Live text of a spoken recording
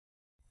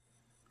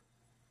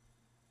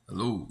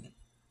Hello,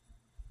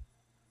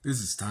 this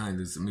is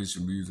Timeless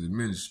Mission Music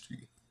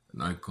Ministry,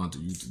 and I come to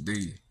you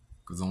today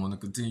because I want to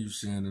continue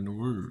sharing in the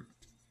Word.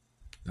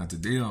 Now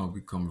today I'll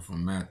be coming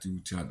from Matthew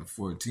chapter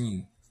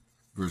 14,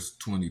 verse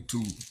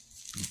 22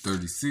 through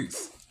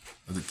 36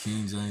 of the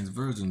King James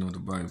Version of the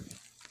Bible.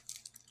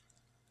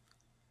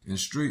 And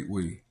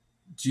straightway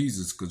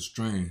Jesus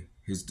constrained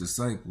his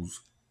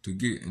disciples to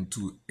get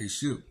into a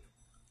ship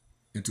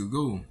and to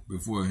go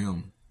before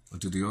him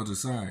unto the other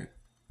side,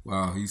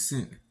 while he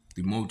sent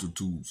the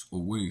multitudes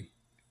away.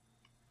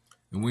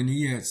 And when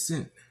he had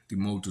sent the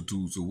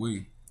multitudes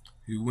away,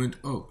 he went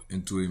up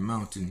into a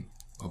mountain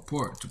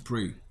apart to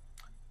pray.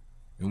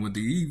 And when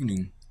the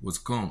evening was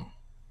come,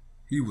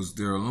 he was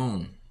there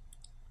alone.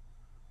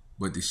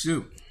 But the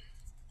ship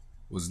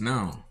was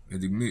now in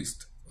the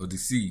midst of the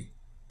sea,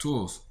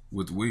 tossed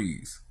with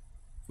waves,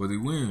 for the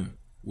wind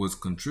was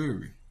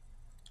contrary.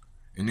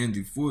 And in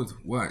the fourth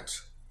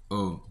watch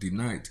of the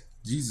night,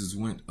 Jesus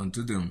went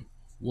unto them,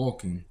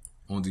 walking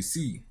on the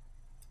sea.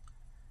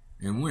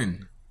 And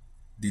when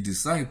the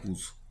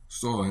disciples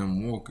saw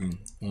him walking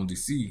on the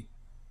sea,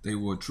 they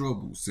were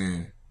troubled,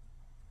 saying,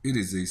 It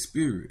is a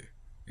spirit.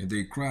 And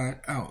they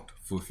cried out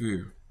for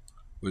fear.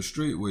 But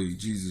straightway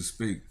Jesus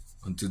spake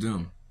unto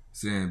them,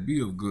 saying,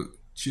 Be of good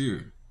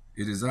cheer,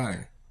 it is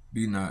I,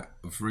 be not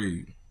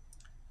afraid.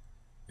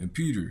 And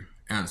Peter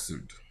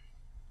answered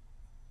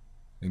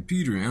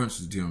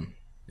him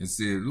and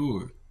said,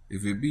 Lord,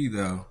 if it be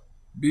thou,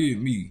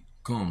 bid me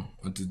come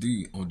unto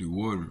thee on the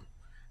water.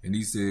 And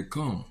he said,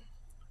 Come.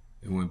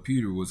 And when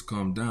Peter was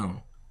come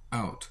down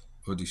out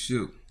of the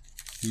ship,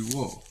 he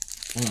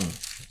walked on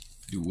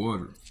the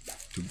water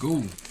to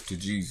go to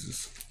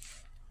Jesus.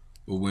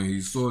 But when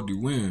he saw the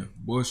wind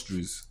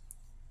boisterous,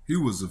 he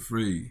was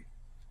afraid,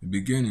 and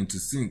beginning to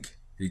sink,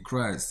 he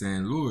cried,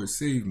 saying, Lord,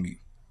 save me.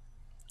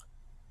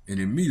 And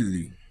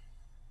immediately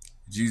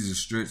Jesus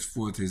stretched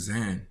forth his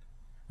hand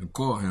and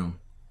caught him,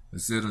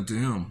 and said unto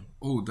him,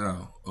 O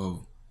thou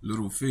of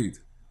little faith,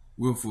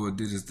 wherefore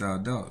didst thou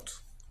doubt?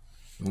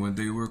 And when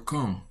they were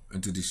come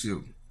into the ship,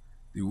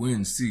 the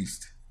wind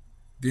ceased.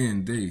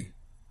 Then they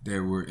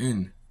that were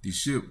in the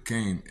ship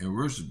came and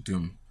worshipped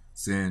him,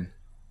 saying,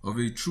 Of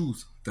a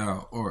truth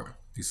thou art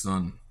the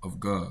Son of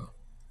God.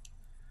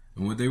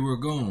 And when they were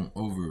gone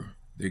over,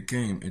 they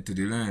came into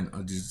the land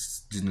of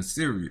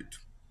Gennesaret.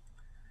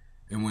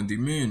 And when the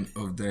men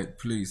of that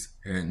place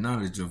had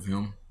knowledge of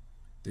him,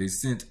 they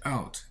sent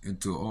out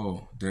into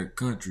all that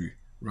country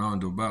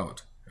round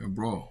about, and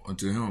brought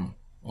unto him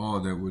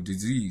all that were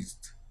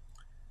diseased,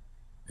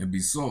 and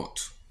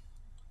besought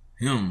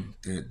him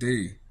that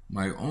they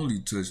might only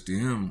touch the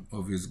hem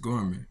of his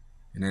garment,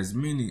 and as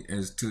many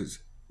as touched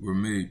were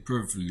made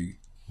perfectly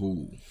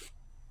whole.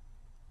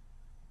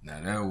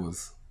 Now that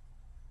was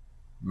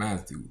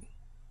Matthew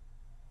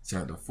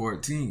chapter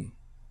 14,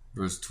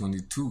 verse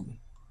 22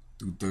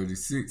 through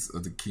 36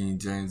 of the King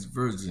James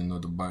Version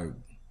of the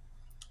Bible.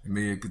 And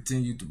may it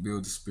continue to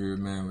build the spirit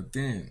man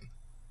within.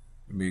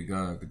 And may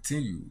God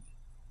continue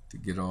to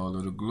get all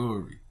of the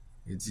glory.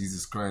 In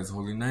Jesus Christ's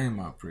holy name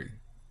I pray.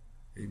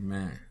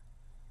 Amen.